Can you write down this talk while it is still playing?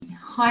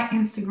Hi,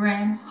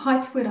 Instagram. Hi,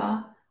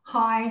 Twitter.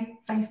 Hi,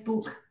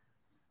 Facebook.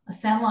 I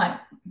sound like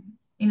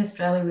in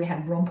Australia we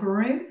had Romper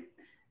Room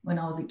when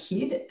I was a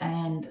kid,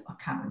 and I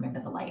can't remember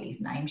the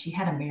lady's name. She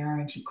had a mirror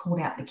and she called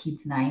out the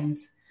kids'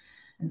 names.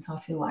 And so I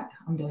feel like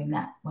I'm doing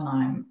that when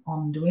I'm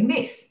on doing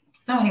this.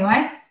 So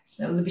anyway,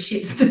 that was a bit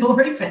shit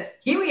story, but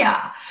here we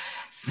are.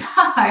 So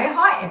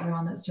hi,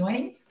 everyone that's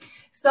joining.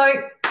 So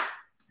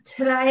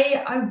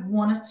today I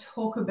want to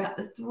talk about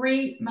the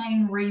 3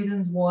 main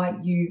reasons why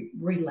you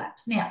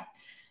relapse. Now,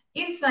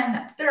 in saying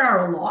that, there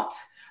are a lot,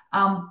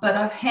 but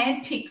I've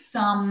handpicked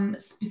some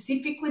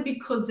specifically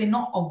because they're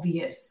not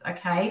obvious,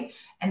 okay?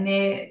 And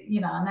they're,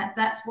 and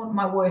that's what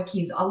my work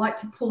is. I like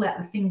to pull out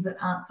the things that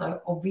aren't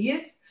so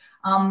obvious.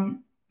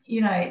 The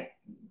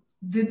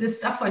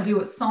stuff I do,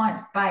 it's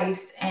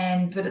science-based,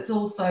 but it's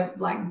also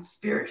like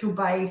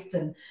spiritual-based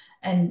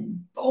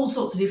and all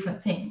sorts of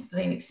different things,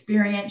 and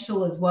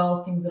experiential as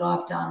well, things that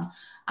I've done.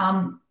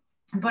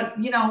 But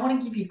I want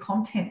to give you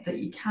content that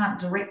you can't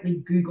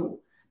directly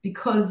Google,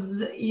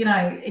 because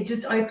it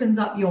just opens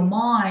up your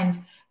mind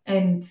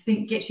and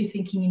gets you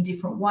thinking in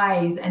different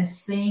ways and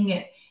seeing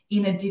it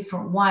in a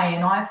different way.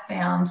 And I've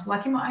found,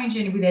 like in my own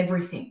journey with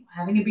everything,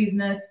 having a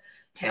business,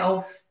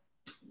 health,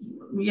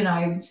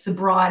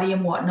 sobriety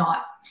and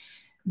whatnot,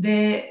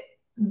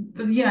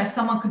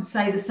 someone could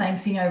say the same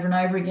thing over and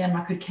over again.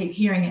 I could keep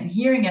hearing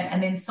it,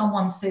 and then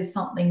someone says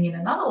something in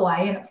another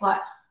way, and it's like,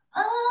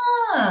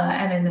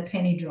 and then the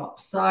penny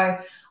drops. So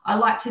I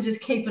like to just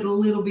keep it a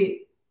little bit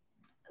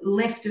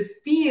left of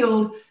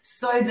field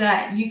so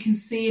that you can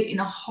see it in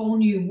a whole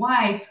new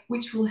way,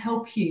 which will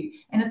help you.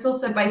 And it's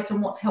also based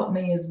on what's helped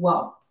me as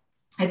well.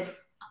 It's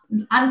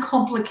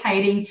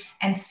uncomplicating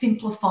and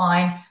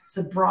simplifying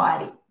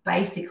sobriety,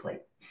 basically.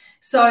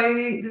 So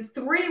the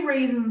 3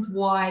 reasons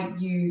why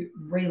you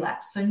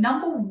relapse. So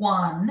number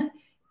 1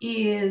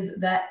 is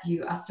that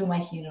you are still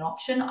making it an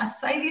option. I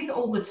say this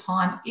all the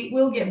time. It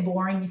will get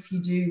boring if you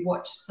do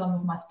watch some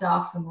of my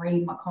stuff and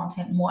read my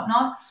content and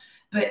whatnot,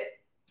 but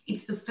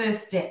it's the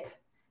first step.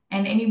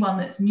 And anyone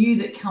that's new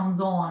that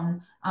comes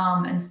on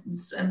and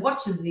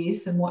watches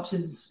this and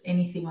watches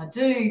anything I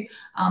do,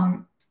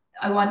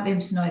 I want them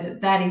to know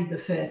that is the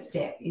first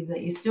step, is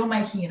that you're still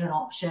making it an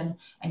option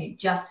and you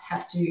just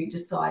have to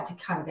decide to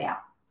cut it out.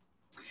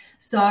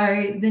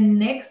 So the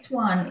next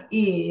one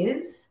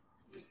is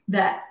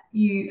that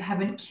you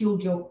haven't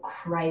killed your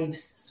crave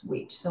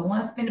switch. So I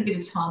want to spend a bit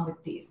of time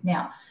with this.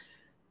 Now,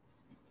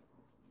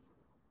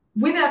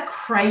 with our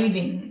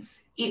cravings,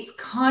 it's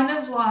kind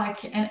of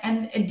like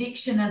an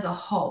addiction as a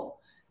whole.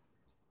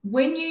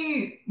 When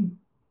you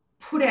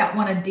put out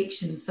one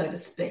addiction, so to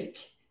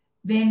speak,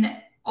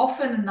 then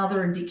often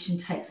another addiction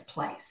takes its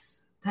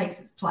place.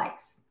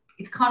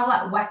 It's kind of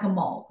like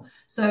whack-a-mole.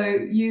 So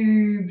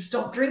you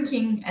stop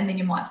drinking and then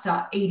you might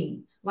start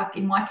eating. Like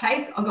in my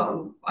case, I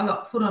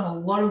got put on a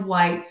lot of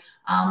weight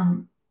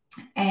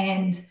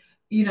and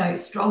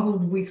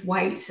struggled with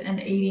weight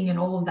and eating and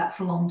all of that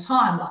for a long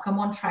time. Like I'm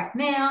on track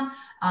now,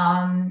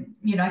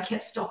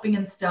 kept stopping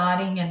and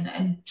starting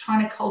and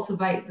trying to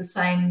cultivate the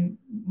same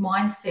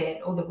mindset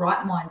or the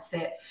right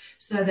mindset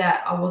so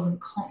that I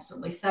wasn't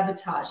constantly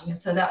sabotaging. And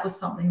so that was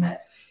something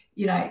that,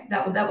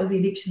 that was the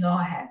addiction that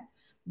I had.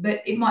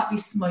 But it might be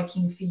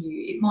smoking for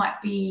you. It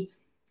might be,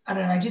 I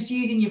don't know, just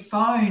using your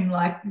phone.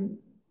 Like,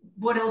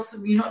 what else?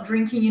 You're not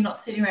drinking, you're not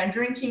sitting around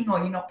drinking, or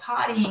you're not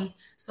partying,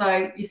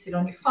 so you sit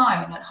on your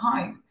phone at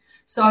home.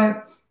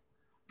 So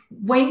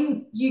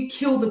when you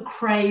kill the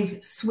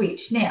crave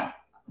switch, now,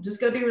 I'm just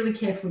going to be really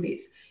careful with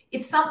this.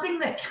 It's something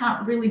that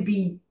can't really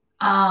be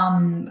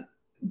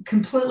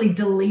completely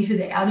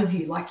deleted out of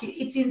you. Like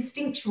it's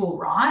instinctual,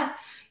 right?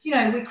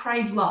 We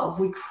crave love,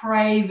 we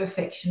crave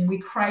affection, we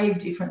crave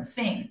different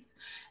things.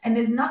 And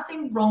there's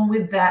nothing wrong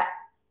with that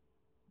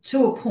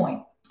to a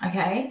point,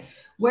 okay?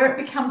 Where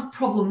it becomes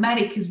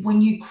problematic is when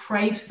you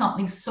crave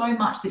something so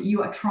much that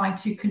you are trying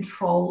to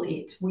control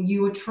it, where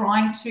you are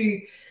trying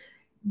to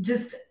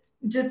just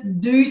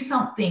do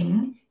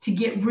something to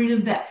get rid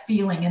of that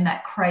feeling and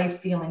that crave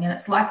feeling. And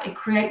it's like it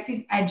creates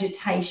this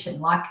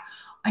agitation. Like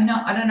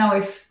I don't know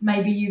if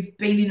maybe you've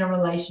been in a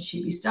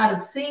relationship, you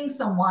started seeing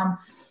someone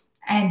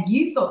and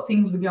you thought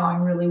things were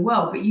going really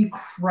well, but you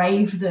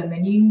craved them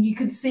and you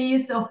could see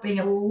yourself being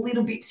a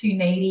little bit too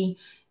needy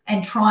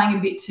and trying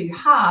a bit too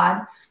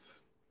hard,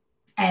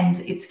 and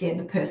it scared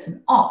the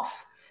person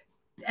off.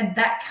 And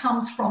that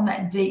comes from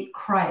that deep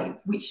crave,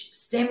 which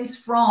stems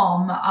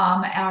from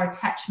our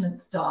attachment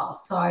style.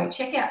 So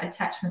check out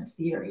attachment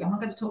theory. I'm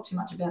not going to talk too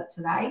much about it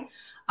today,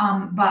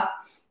 but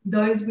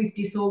those with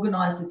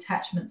disorganized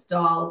attachment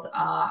styles,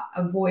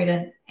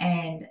 avoidant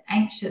and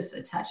anxious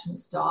attachment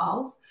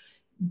styles,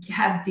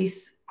 have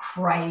this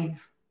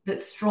crave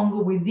that's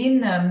stronger within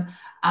them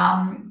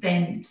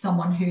than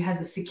someone who has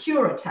a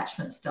secure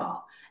attachment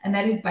style. And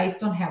that is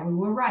based on how we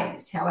were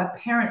raised, how our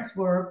parents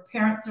were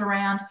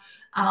around.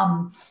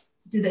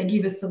 Did they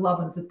give us the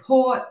love and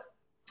support?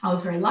 I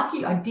was very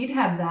lucky. I did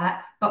have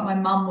that, but my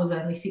mum was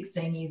only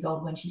 16 years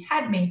old when she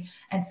had me.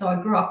 And so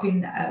I grew up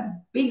in a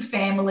big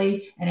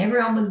family and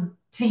everyone was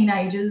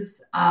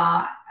teenagers,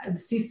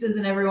 sisters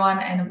and everyone,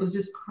 and it was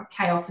just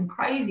chaos and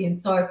crazy. And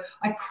so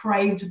I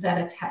craved that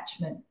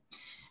attachment.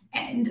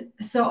 And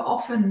so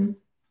often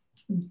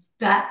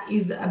that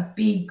is a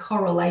big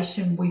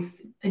correlation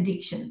with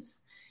addictions,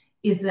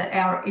 is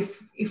that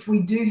if we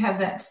do have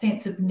that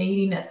sense of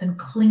neediness and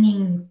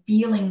clinging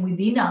feeling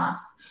within us,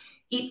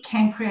 it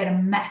can create a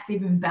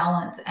massive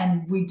imbalance,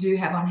 and we do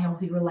have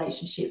unhealthy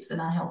relationships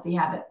and unhealthy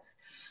habits.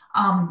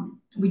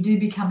 We do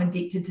become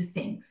addicted to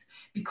things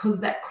because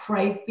that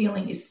crave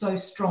feeling is so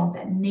strong,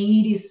 that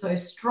need is so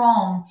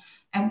strong.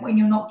 And when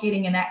you're not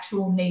getting an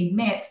actual need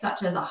met,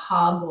 such as a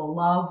hug or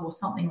love or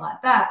something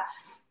like that,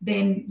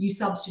 then you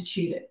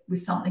substitute it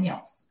with something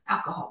else: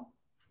 alcohol,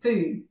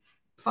 food,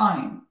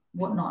 phone,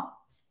 whatnot.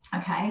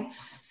 Okay.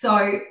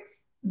 So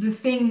the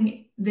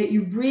thing that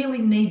you really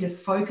need to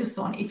focus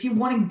on if you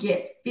want to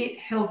get fit,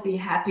 healthy,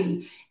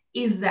 happy,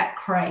 is that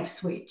crave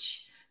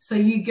switch. So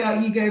you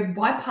go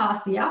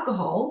bypass the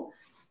alcohol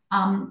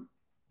and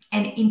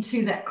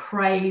into that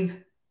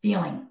crave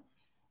feeling.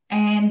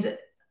 And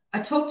I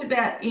talked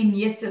about in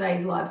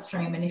yesterday's live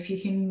stream, and if you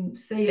can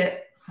see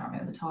it, I can't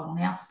remember the title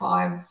now,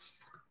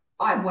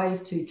 five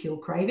ways to kill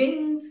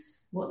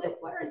cravings. Was it?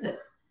 Where is it?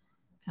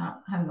 I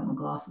haven't got my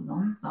glasses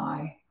on,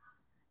 so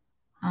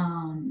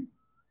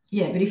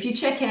yeah, but if you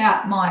check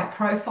out my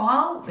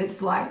profile, it's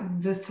like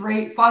the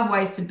 5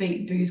 ways to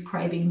beat booze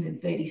cravings in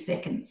 30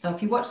 seconds. So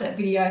if you watch that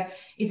video,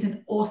 it's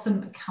an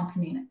awesome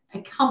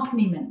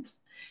accompaniment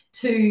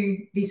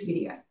to this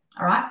video.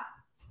 All right.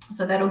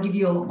 So that'll give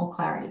you a lot more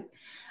clarity.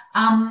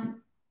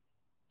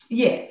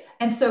 Yeah.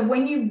 And so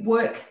when you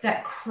work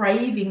that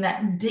craving,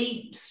 that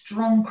deep,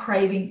 strong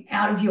craving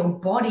out of your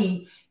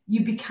body,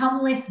 you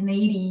become less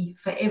needy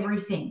for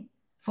everything,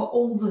 for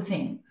all the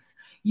things.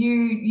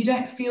 You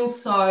don't feel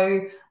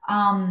so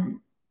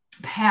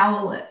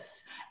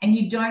powerless, and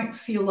you don't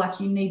feel like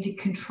you need to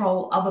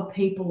control other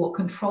people or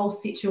control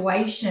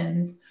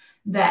situations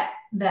that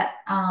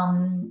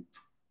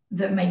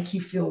make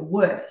you feel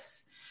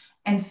worse.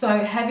 And so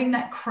having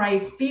that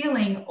crave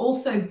feeling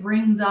also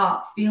brings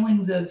up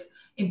feelings of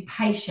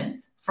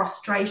impatience,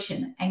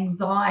 frustration,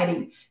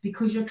 anxiety,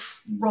 because you're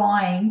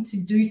trying to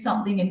do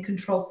something and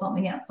control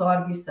something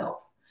outside of yourself.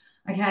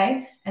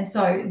 Okay. And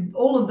so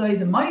all of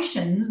those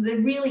emotions,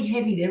 they're really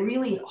heavy. They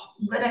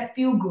don't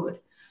feel good.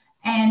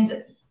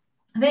 And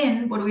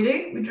then what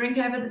do? We drink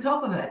over the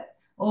top of it,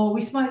 or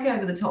we smoke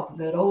over the top of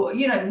it, or,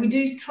 we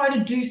do try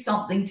to do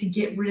something to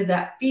get rid of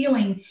that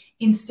feeling,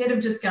 instead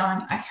of just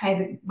going,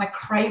 okay, my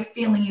crave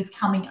feeling is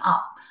coming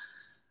up.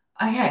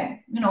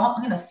 Okay, you know what?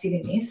 I'm going to sit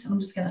in this. I'm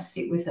just going to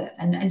sit with it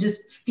and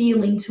just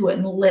feel into it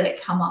and let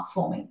it come up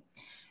for me.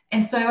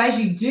 And so as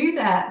you do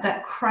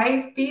that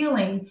crave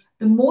feeling,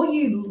 the more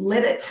you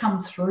let it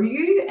come through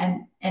you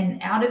and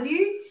out of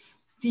you,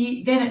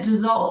 then it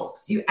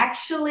dissolves. You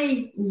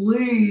actually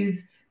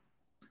lose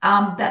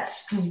that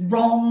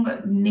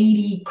strong,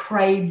 needy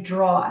crave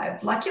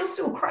drive. Like, you'll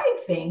still crave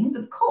things,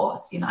 of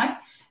course,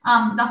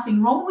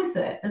 nothing wrong with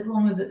it as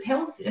long as it's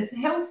healthy. It's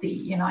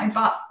healthy,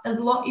 but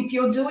if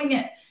you're doing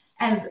it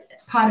as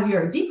part of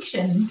your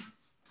addiction,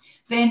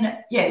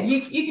 then yeah,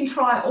 you can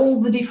try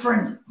all the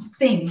different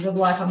things of,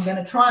 like, I'm going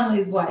to try and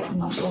lose weight,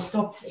 and I'll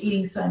stop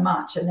eating so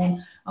much, and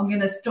then I'm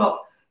going to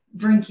stop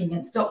drinking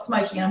and stop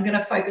smoking, and I'm going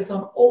to focus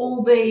on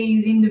all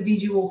these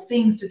individual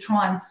things to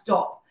try and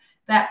stop.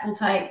 That will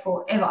take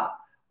forever.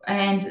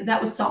 And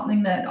that was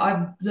something that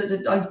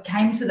I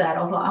came to that. I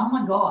was like, oh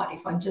my God,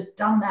 if I'd just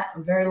done that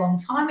a very long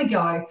time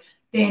ago,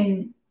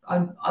 then I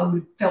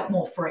would have felt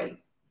more free.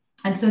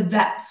 And so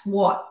that's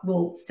what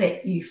will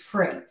set you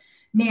free.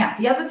 Now,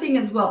 the other thing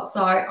as well,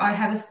 so I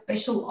have a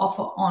special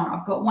offer on.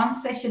 I've got 1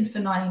 session for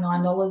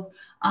 $99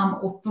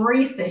 or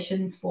 3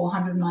 sessions for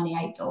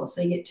 $198.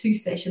 So you get 2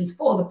 sessions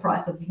for the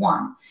price of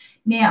 1.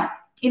 Now,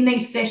 in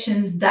these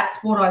sessions, that's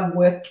what I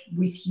work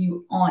with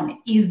you on,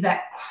 is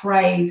that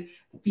crave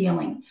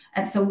feeling.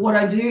 And so what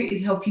I do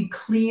is help you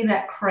clear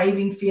that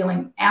craving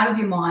feeling out of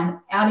your mind,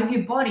 out of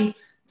your body,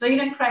 so you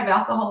don't crave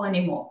alcohol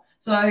anymore.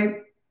 So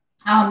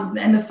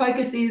and the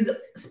focus is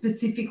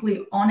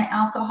specifically on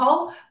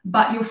alcohol,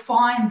 but you'll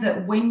find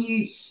that when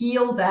you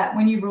heal that,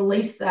 when you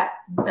release that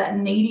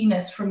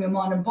neediness from your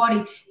mind and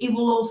body, it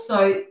will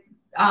also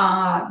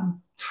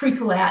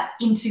trickle out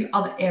into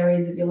other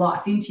areas of your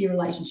life, into your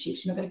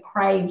relationships. You're not going to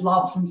crave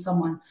love from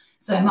someone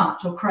so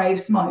much, or crave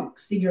smoke,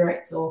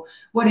 cigarettes, or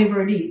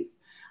whatever it is.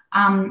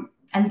 And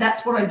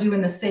that's what I do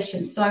in the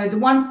session. So the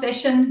 1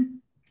 session,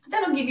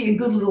 that'll give you a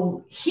good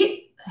little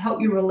hit,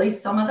 help you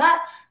release some of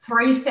that.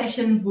 3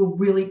 sessions will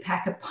really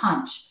pack a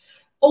punch.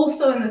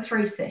 Also in the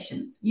 3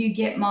 sessions, you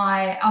get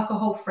my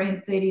alcohol-free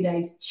in 30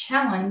 days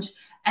challenge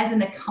as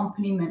an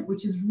accompaniment,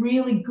 which is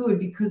really good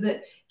because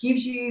it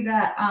gives you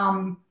that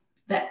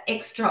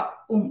extra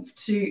oomph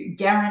to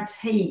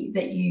guarantee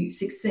that you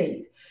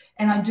succeed.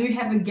 And I do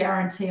have a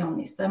guarantee on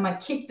this. So my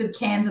kick the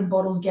cans and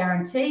bottles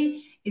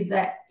guarantee is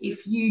that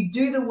if you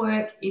do the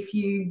work, if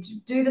you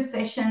do the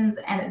sessions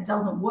and it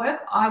doesn't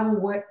work, I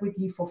will work with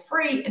you for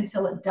free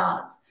until it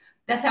does.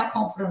 That's how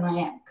confident I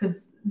am,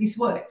 because this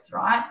works,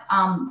 right?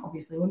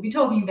 Obviously, I wouldn't be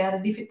talking about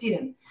it if it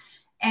didn't.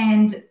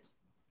 And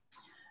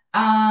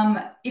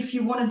if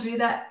you want to do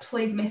that,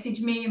 please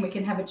message me and we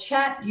can have a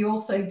chat. You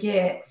also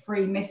get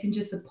free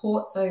messenger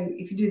support. So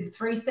if you do the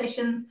 3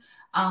 sessions,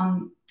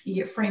 you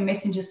get free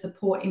messenger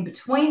support in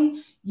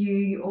between.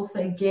 You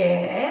also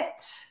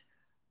get,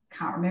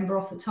 can't remember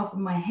off the top of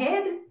my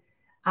head.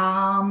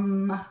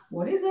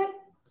 What is it?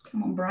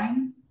 Come on,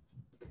 brain.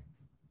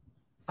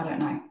 I don't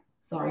know.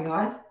 Sorry,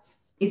 guys.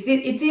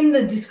 It's in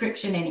the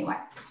description anyway.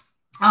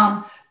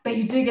 But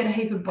you do get a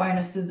heap of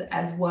bonuses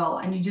as well.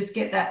 And you just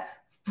get that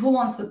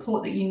full-on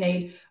support that you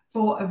need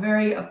for a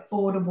very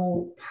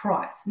affordable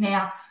price.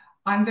 Now,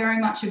 I'm very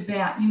much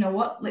about, you know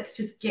what, let's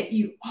just get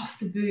you off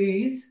the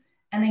booze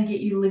and then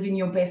get you living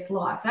your best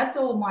life. That's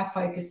all my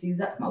focus is.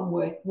 That's my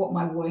work, what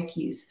my work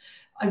is.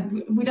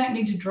 We don't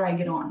need to drag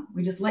it on.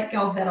 We just let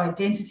go of that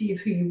identity of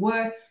who you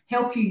were,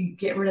 help you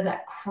get rid of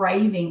that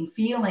craving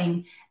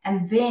feeling,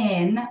 and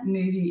then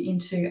move you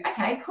into,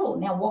 okay, cool.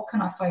 Now what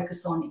can I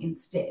focus on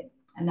instead?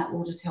 And that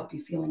will just help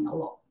you feel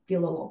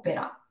a lot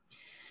better.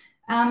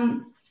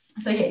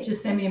 So yeah,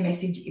 just send me a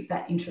message if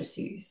that interests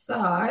you. So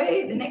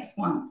the next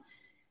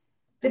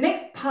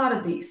part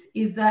of this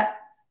is that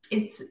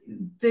it's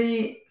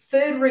the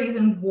third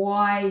reason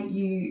why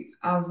you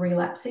are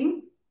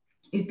relapsing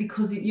is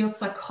because your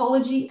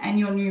psychology and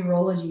your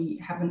neurology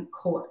haven't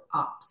caught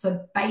up.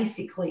 So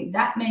basically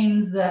that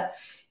means that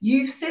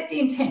you've set the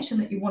intention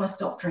that you want to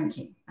stop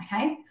drinking.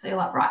 Okay. So you're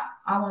like, right,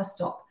 I want to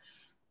stop.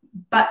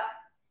 But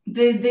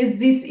there's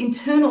this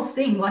internal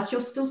thing, like you're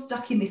still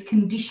stuck in this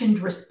conditioned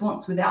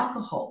response with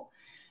alcohol.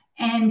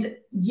 And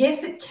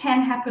yes, it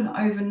can happen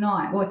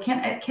overnight. Well, it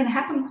can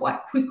happen quite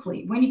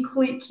quickly. When you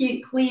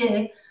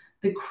clear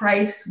the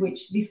crave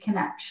switch, this can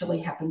actually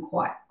happen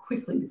quite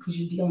quickly because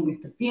you're dealing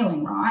with the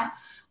feeling, right?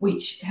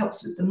 Which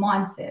helps with the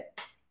mindset.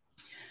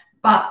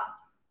 But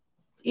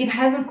it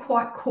hasn't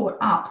quite caught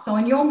up. So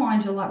in your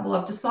mind, you're like, well,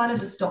 I've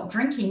decided to stop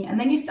drinking. And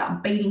then you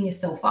start beating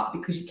yourself up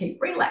because you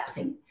keep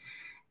relapsing.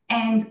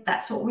 And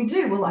that's what we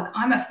do. We're like,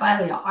 I'm a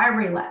failure. I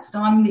relapsed.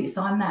 I'm this,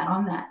 I'm that,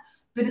 I'm that.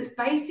 But it's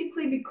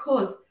basically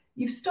because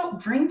you've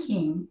stopped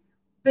drinking,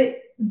 but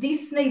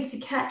this needs to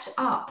catch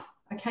up.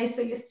 Okay,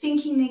 so your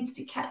thinking needs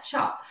to catch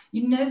up.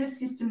 Your nervous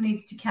system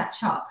needs to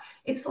catch up.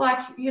 It's like,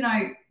 you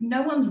know,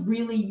 no one's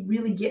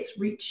really gets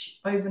rich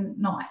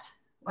overnight.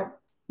 Like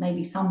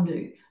maybe some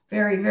do.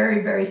 Very,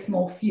 very, very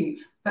small few.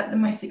 But the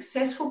most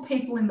successful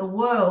people in the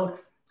world,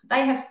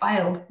 they have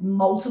failed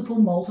multiple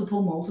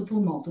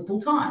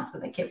times,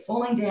 but they kept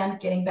falling down,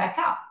 getting back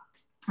up.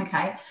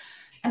 Okay.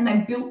 And they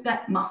built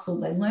that muscle.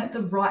 They learnt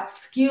the right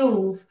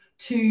skills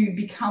to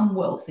become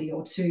wealthy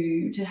or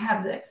to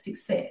have that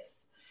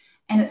success.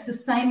 And it's the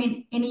same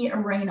in any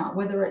arena,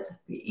 whether it's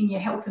in your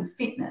health and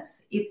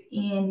fitness, it's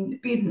in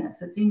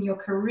business, it's in your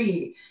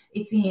career,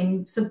 it's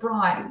in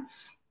sobriety.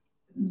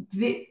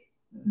 We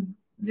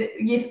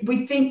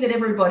think that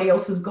everybody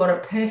else has got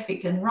it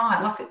perfect and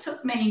right. Like it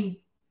took me,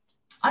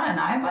 I don't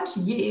know, a bunch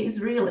of years,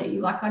 really.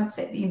 Like I'd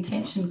set the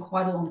intention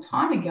quite a long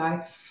time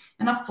ago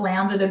and I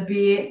floundered a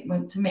bit,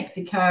 went to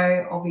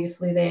Mexico,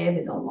 obviously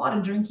there's a lot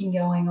of drinking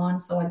going on.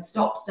 So I'd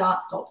stop,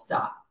 start.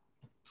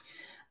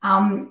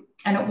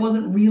 And it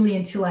wasn't really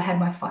until I had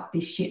my fuck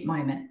this shit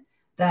moment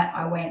that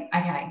I went,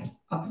 okay,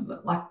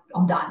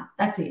 I'm done.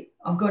 That's it.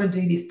 I've got to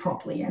do this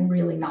properly and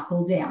really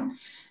knuckle down.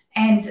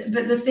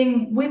 But the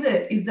thing with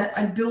it is that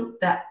I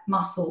built that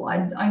muscle.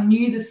 I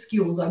knew the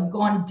skills. I've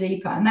gone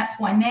deeper. And that's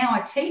why now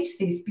I teach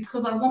this,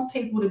 because I want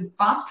people to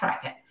fast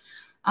track it.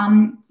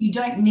 You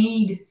don't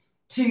need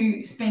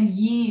to spend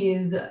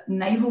years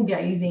navel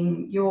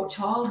gazing your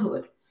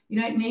childhood.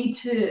 You don't need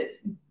to,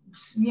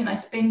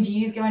 spend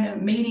years going to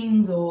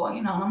meetings or,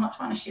 and I'm not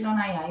trying to shit on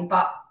AA,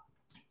 but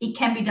it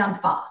can be done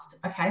fast,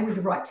 okay, with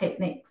the right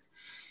techniques.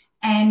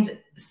 And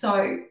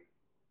so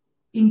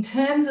in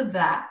terms of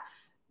that,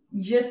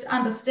 just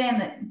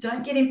understand that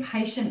don't get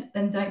impatient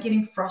and don't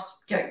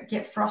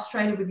get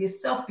frustrated with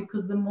yourself,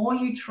 because the more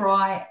you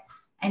try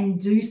and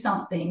do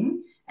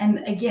something,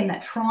 and again,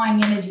 that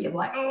trying energy of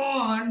like,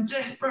 oh, I'm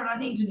desperate, I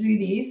need to do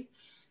this,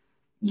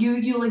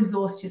 you'll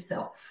exhaust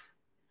yourself.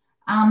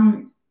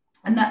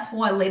 And that's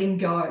why letting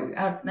go,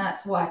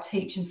 that's why I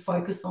teach and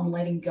focus on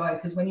letting go,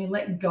 because when you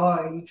let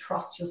go, you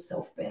trust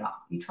yourself better,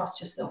 you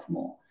trust yourself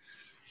more.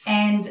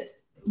 And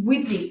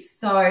with this,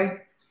 so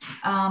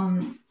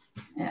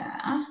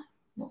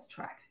lost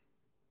track.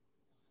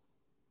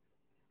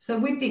 So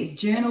with this,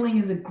 journaling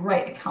is a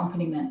great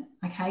accompaniment,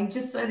 okay?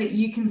 Just so that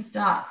you can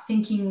start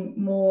thinking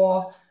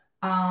more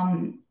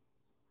in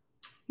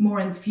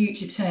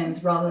future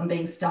terms rather than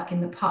being stuck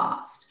in the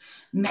past.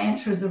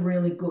 Mantras are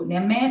really good.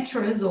 Now,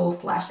 mantras or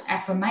 /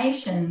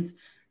 affirmations,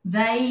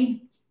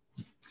 they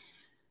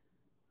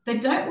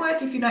don't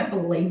work if you don't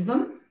believe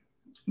them.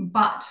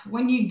 But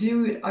when you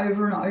do it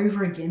over and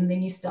over again,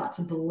 then you start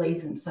to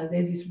believe them. So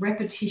there's this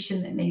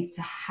repetition that needs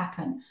to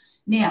happen.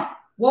 Now,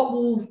 what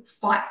will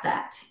fight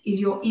that is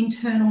your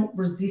internal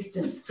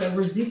resistance. So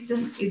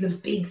resistance is a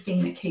big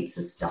thing that keeps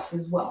us stuck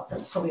as well. So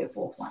that's probably a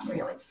fourth one,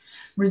 really.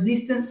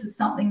 Resistance is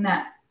something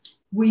that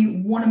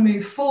we want to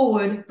move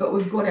forward, but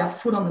we've got our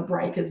foot on the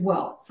brake as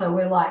well. So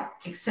we're like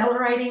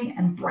accelerating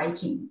and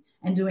braking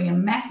and doing a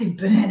massive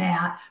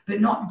burnout,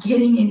 but not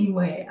getting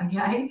anywhere,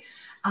 okay?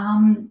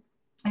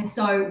 And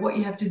so what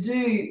you have to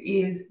do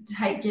is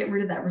get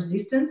rid of that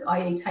resistance,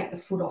 i.e. take the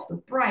foot off the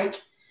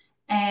brake,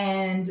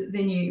 and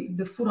then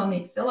the foot on the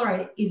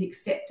accelerator is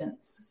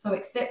acceptance. So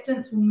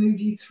acceptance will move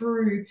you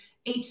through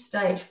each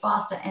stage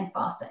faster and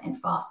faster and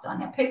faster.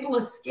 Now, people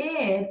are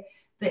scared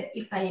that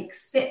if they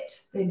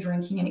accept their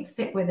drinking and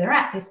accept where they're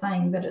at, they're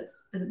saying that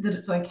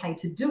it's okay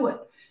to do it.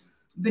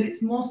 But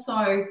it's more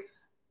so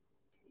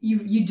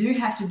you do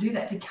have to do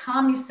that to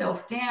calm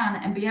yourself down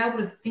and be able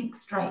to think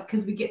straight,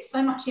 because we get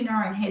so much in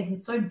our own heads and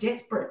so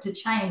desperate to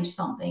change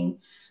something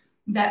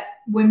that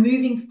we're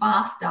moving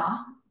faster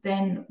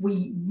than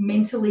we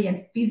mentally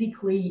and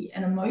physically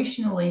and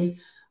emotionally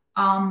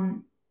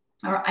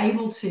are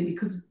able to,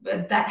 because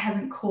that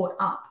hasn't caught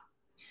up.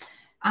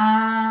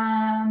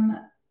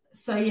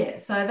 So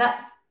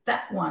that's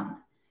that one.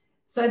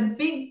 So the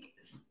big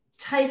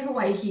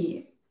takeaway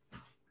here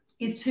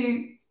is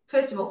to,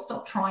 first of all,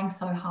 stop trying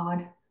so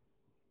hard.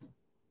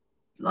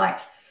 Like,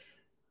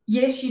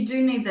 yes, you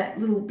do need that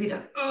little bit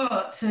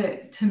of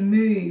to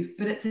move,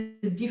 but it's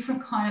a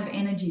different kind of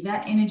energy.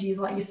 That energy is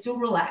like you're still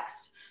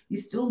relaxed,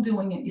 you're still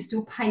doing it, you're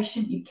still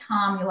patient, you're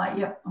calm, you're like,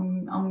 yep,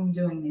 I'm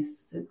doing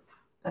this.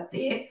 That's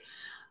it.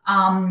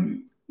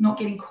 Not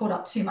getting caught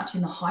up too much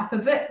in the hype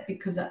of it,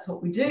 because that's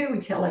what we do. We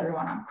tell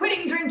everyone I'm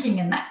quitting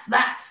drinking and that's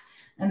that.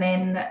 And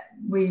then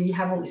we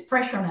have all this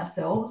pressure on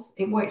ourselves.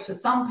 It works for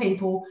some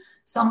people.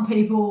 Some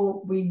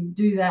people, we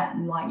do that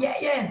and like, yeah,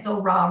 it's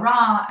all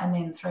rah. And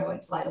then 3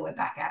 weeks later, we're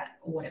back at it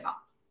or whatever.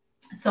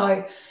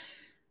 So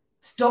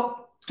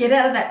get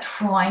out of that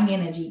trying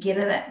energy, get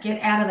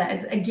out of that.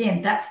 It's,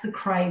 again, that's the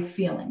crave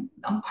feeling.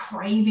 I'm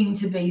craving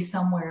to be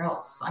somewhere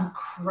else. I'm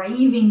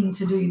craving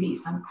to do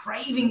this. I'm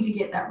craving to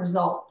get that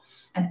result.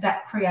 And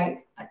that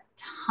creates a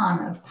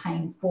ton of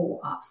pain for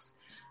us.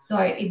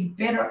 So you're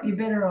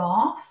better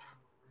off.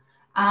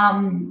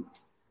 Hi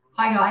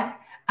guys.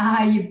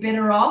 You're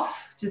better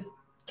off just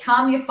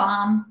calm your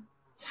farm,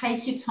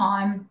 take your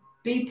time,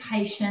 be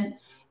patient,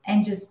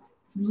 and just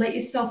let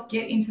yourself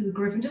get into the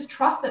groove and just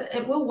trust that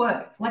it will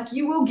work. Like,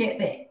 you will get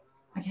there,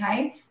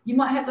 okay? You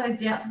might have those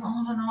doubts of, I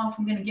don't know if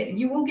I'm going to get there.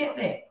 You will get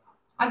there.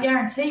 I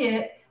guarantee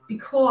it,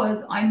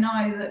 because I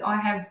know that I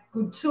have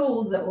good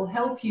tools that will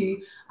help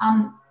you.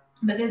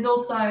 But there's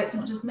also, it's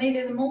not just me,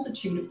 there's a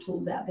multitude of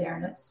tools out there,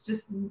 and it's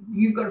just,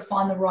 you've got to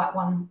find the right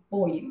one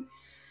for you.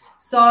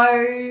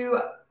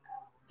 So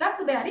that's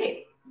about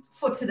it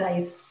for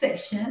today's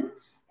session.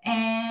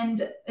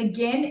 And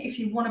again, if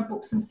you want to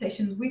book some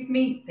sessions with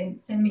me, then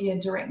send me a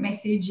direct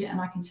message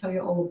and I can tell you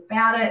all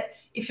about it.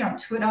 If you're on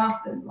Twitter,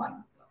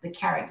 the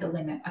character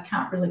limit, I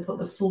can't really put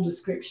the full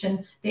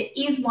description. There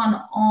is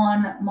one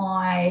on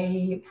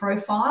my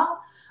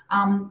profile.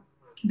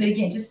 But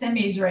again, just send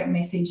me a direct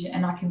message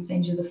and I can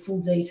send you the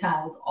full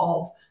details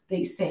of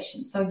these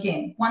sessions. So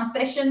again, one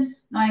session,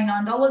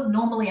 $99,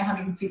 normally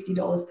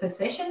 $150 per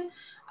session.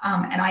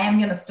 And I am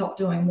going to stop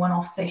doing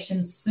one-off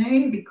sessions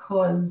soon,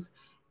 because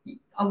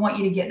I want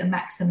you to get the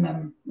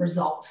maximum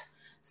result.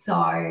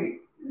 So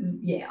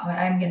yeah,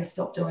 I am going to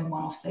stop doing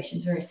one-off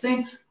sessions very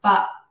soon,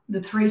 but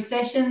the 3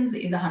 sessions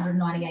is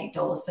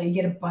 $198. So you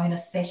get a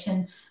bonus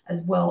session,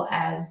 as well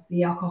as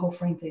the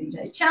alcohol-free in 30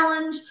 days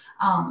challenge,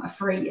 a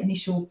free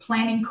initial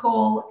planning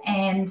call,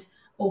 and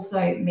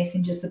also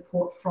messenger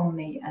support from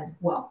me as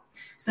well.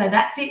 So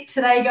that's it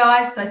today,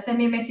 guys. So send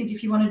me a message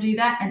if you want to do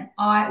that, and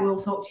I will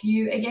talk to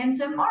you again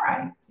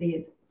tomorrow. See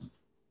you.